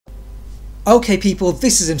Okay people,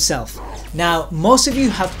 this is himself. Now most of you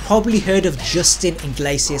have probably heard of Justin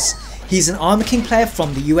Iglesias. He's an Armor King player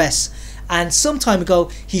from the US, and some time ago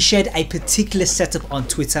he shared a particular setup on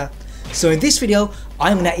Twitter. So in this video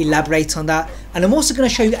I'm going to elaborate on that, and I'm also going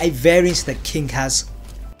to show you a variant that King has.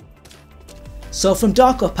 So from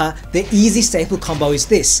Dark Upper, the easy staple combo is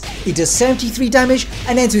this. It does 73 damage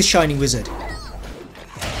and ends with Shining Wizard.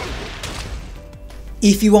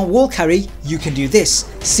 If you want wall carry, you can do this,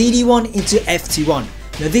 CD1 into F21.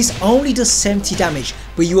 Now this only does 70 damage,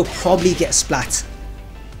 but you will probably get splat.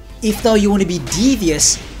 If though you want to be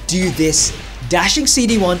devious, do this, dashing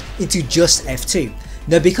CD1 into just F2.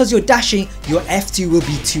 Now because you're dashing, your F2 will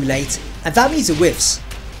be too late, and that means it whiffs.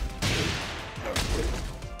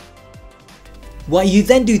 What you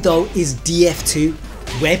then do though is DF2.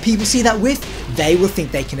 When people see that whiff, they will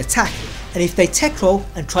think they can attack, and if they tech roll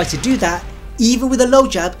and try to do that, even with a low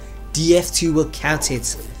jab, DF2 will count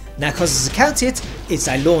it. Now because it's a count hit, it's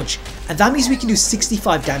a launch, and that means we can do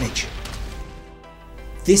 65 damage.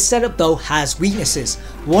 This setup though has weaknesses.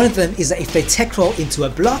 One of them is that if they tech roll into a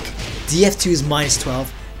block, DF2 is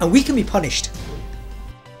 -12 and we can be punished.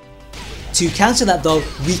 To counter that though,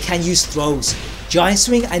 we can use throws. Giant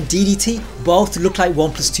Swing and DDT both look like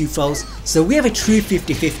 1+2 throws, so we have a true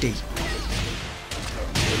 50-50.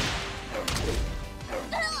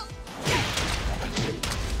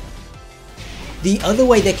 The other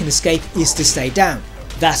way they can escape is to stay down.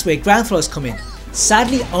 That's where ground throws come in.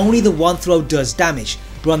 Sadly only the one throw does damage,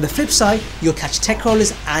 but on the flip side you'll catch tech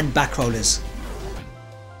rollers and back rollers.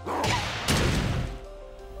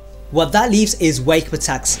 What that leaves is wake up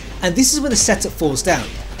attacks, and this is where the setup falls down.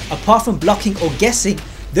 Apart from blocking or guessing,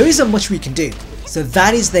 there isn't much we can do, so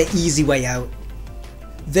that is the easy way out.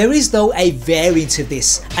 There is though a variant of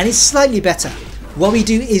this, and it's slightly better. What we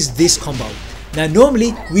do is this combo. Now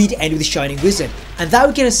normally we'd end with Shining Wizard, and that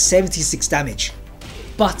would get us 76 damage.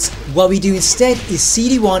 But what we do instead is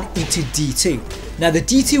CD1 into D2. Now the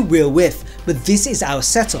D2 will whiff, but this is our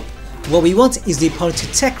setup. What we want is the opponent to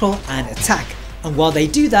tech roll and attack, and while they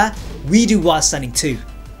do that, we do While Standing 2.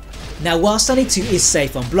 Now While Standing 2 is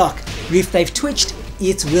safe on block, but if they've twitched,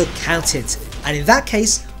 it will count it, and in that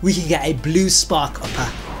case we can get a blue spark upper.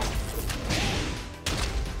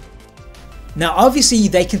 Now obviously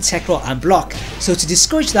they can tech roll and block, so to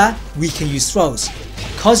discourage that we can use throws.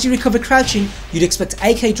 Cause you recover crouching, you'd expect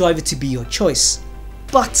AK Driver to be your choice,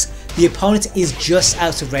 but the opponent is just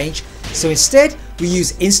out of range, so instead we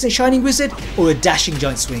use instant Shining Wizard or a dashing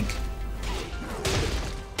Giant Swing.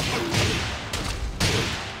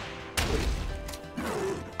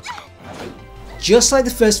 Just like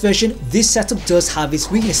the first version, this setup does have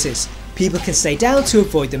its weaknesses. People can stay down to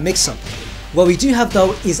avoid the mix-up. What we do have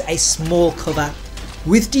though is a small cover.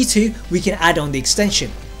 With D2 we can add on the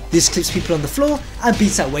extension. This clips people on the floor and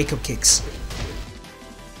beats out wake up kicks.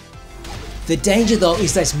 The danger though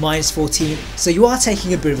is that it's -14, so you are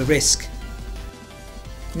taking a bit of a risk.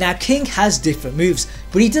 Now King has different moves,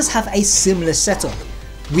 but he does have a similar setup.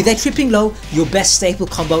 With a tripping low, your best staple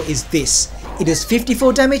combo is this. It does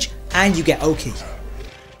 54 damage and you get Oki.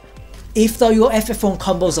 If though your FF1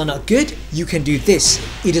 combos are not good, you can do this.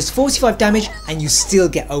 It does 45 damage and you still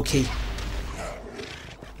get Oki.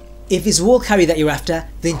 If it's wall carry that you're after,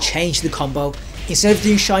 then change the combo. Instead of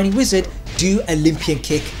doing Shining Wizard, do Olympian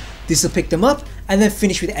Kick. This will pick them up and then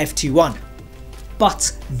finish with F21.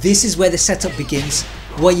 But this is where the setup begins.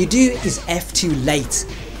 What you do is F2 late.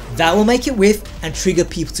 That will make it whiff and trigger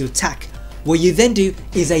people to attack. What you then do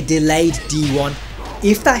is a delayed D1.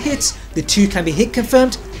 If that hits, the 2 can be hit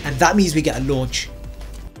confirmed, and that means we get a launch.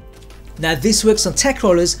 Now this works on tech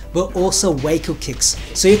rollers but also wake up kicks,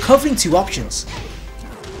 so you're covering 2 options.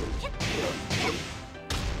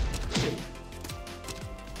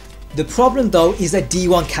 The problem though is that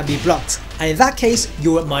D1 can be blocked, and in that case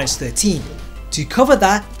you're at -13. To cover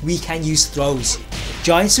that we can use throws.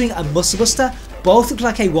 Giant Swing and Muscle Buster both look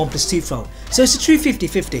like a 1+2 throw, so it's a true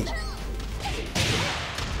 50-50.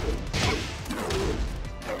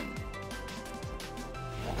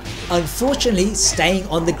 Unfortunately, staying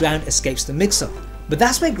on the ground escapes the mix-up, but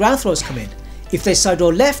that's where ground throws come in. If they side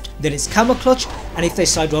roll left, then it's camel clutch, and if they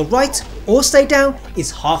side roll right or stay down,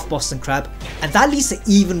 it's half Boston Crab, and that leads to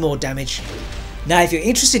even more damage. Now if you're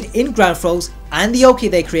interested in ground throws and the Oki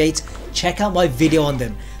they create, check out my video on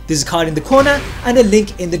them. There's a card in the corner and a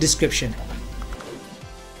link in the description.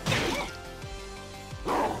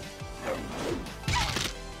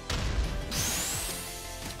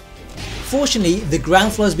 Fortunately, the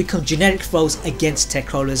ground throws become generic throws against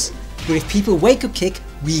tech rollers, but if people wake up kick,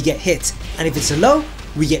 we get hit, and if it's a low,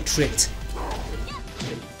 we get tripped.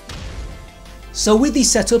 So with these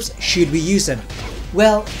setups, should we use them?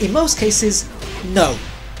 Well, in most cases, no.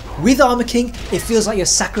 With Armor King, it feels like you're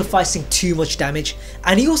sacrificing too much damage,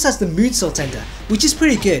 and he also has the Moonsault Ender, which is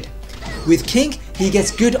pretty good. With King, he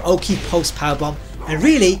gets good Oki post Powerbomb, and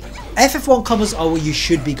really, FF1 combos are what you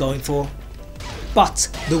should be going for. But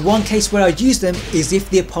the one case where I'd use them is if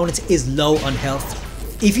the opponent is low on health.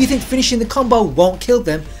 If you think finishing the combo won't kill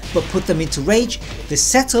them but put them into rage, the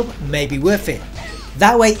setup may be worth it.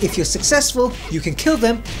 That way, if you're successful, you can kill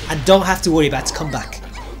them and don't have to worry about its comeback.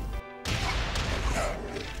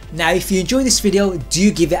 Now if you enjoyed this video,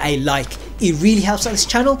 do give it a like. It really helps out this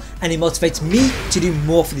channel and it motivates me to do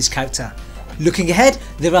more for this character. Looking ahead,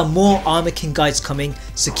 there are more Armor King guides coming,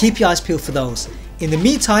 so keep your eyes peeled for those. In the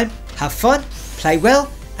meantime, have fun, play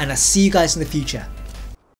well, and I'll see you guys in the future.